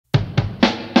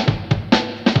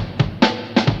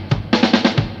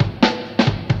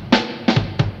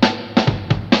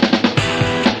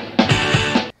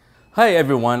Hi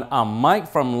everyone, I'm Mike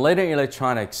from Lanner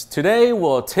Electronics. Today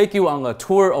we'll take you on a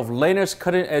tour of Lanner's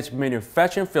cutting-edge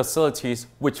manufacturing facilities,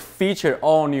 which feature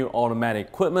all-new automatic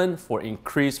equipment for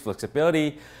increased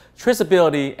flexibility,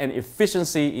 traceability, and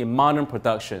efficiency in modern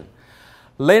production.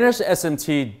 Lanner's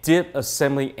SMT dip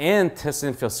assembly and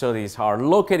testing facilities are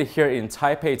located here in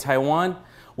Taipei, Taiwan,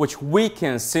 which we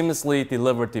can seamlessly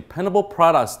deliver dependable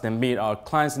products that meet our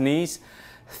clients' needs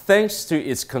thanks to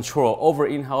its control over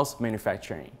in-house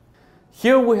manufacturing.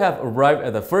 Here we have arrived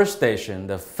at the first station,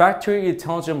 the Factory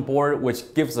Intelligence Board,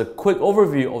 which gives a quick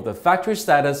overview of the factory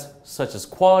status such as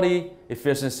quality,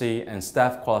 efficiency, and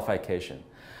staff qualification.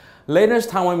 Lanner's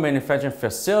Taiwan manufacturing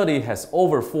facility has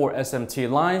over 4 SMT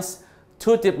lines,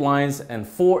 2 dip lines, and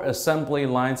 4 assembly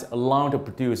lines, allowing to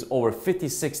produce over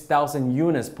 56,000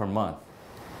 units per month.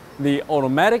 The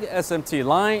automatic SMT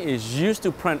line is used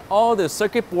to print all the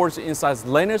circuit boards inside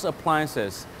Lanner's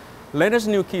appliances. Lanner's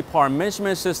new key power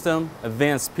management system,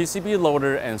 advanced PCB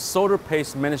loader and solder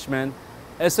paste management,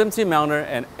 SMT mounter,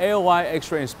 and AOI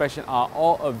X-ray inspection are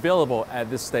all available at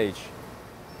this stage.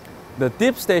 The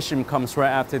dip station comes right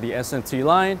after the SMT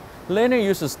line. Lanner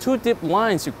uses 2 dip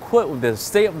lines equipped with the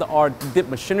state-of-the-art dip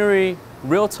machinery,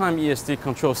 real-time ESD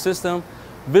control system,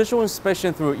 visual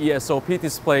inspection through ESOP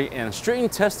display, and string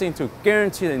testing to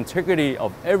guarantee the integrity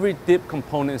of every dip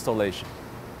component installation.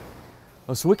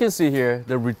 As we can see here,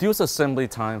 the reduced assembly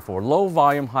time for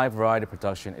low-volume, high-variety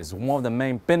production is one of the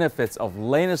main benefits of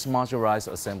Lanner's modularized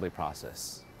assembly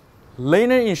process.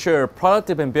 Lanner ensures product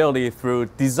dependability through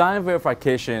design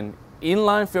verification,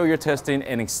 inline failure testing,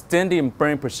 and extended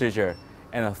burn procedure,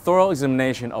 and a thorough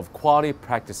examination of quality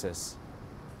practices.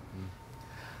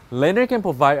 Lanner can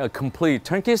provide a complete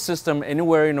turnkey system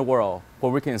anywhere in the world,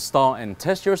 where we can install and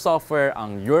test your software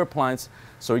on your appliance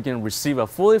so you can receive a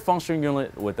fully functioning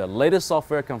unit with the latest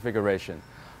software configuration,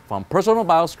 from personal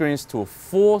BIOS screens to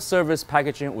full service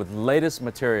packaging with latest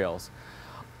materials.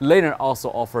 Lanner also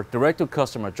offers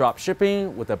direct-to-customer drop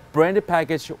shipping with a branded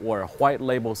package or a white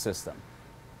label system.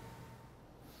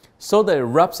 So that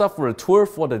wraps up our tour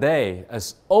for the day.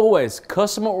 As always,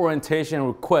 customer orientation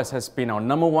request has been our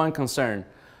 #1 concern.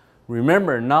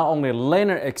 Remember, not only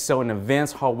Lanner excel in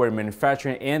advanced hardware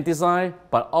manufacturing and design,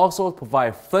 but also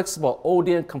provide flexible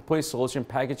ODM complete solution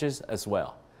packages as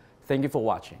well. Thank you for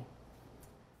watching.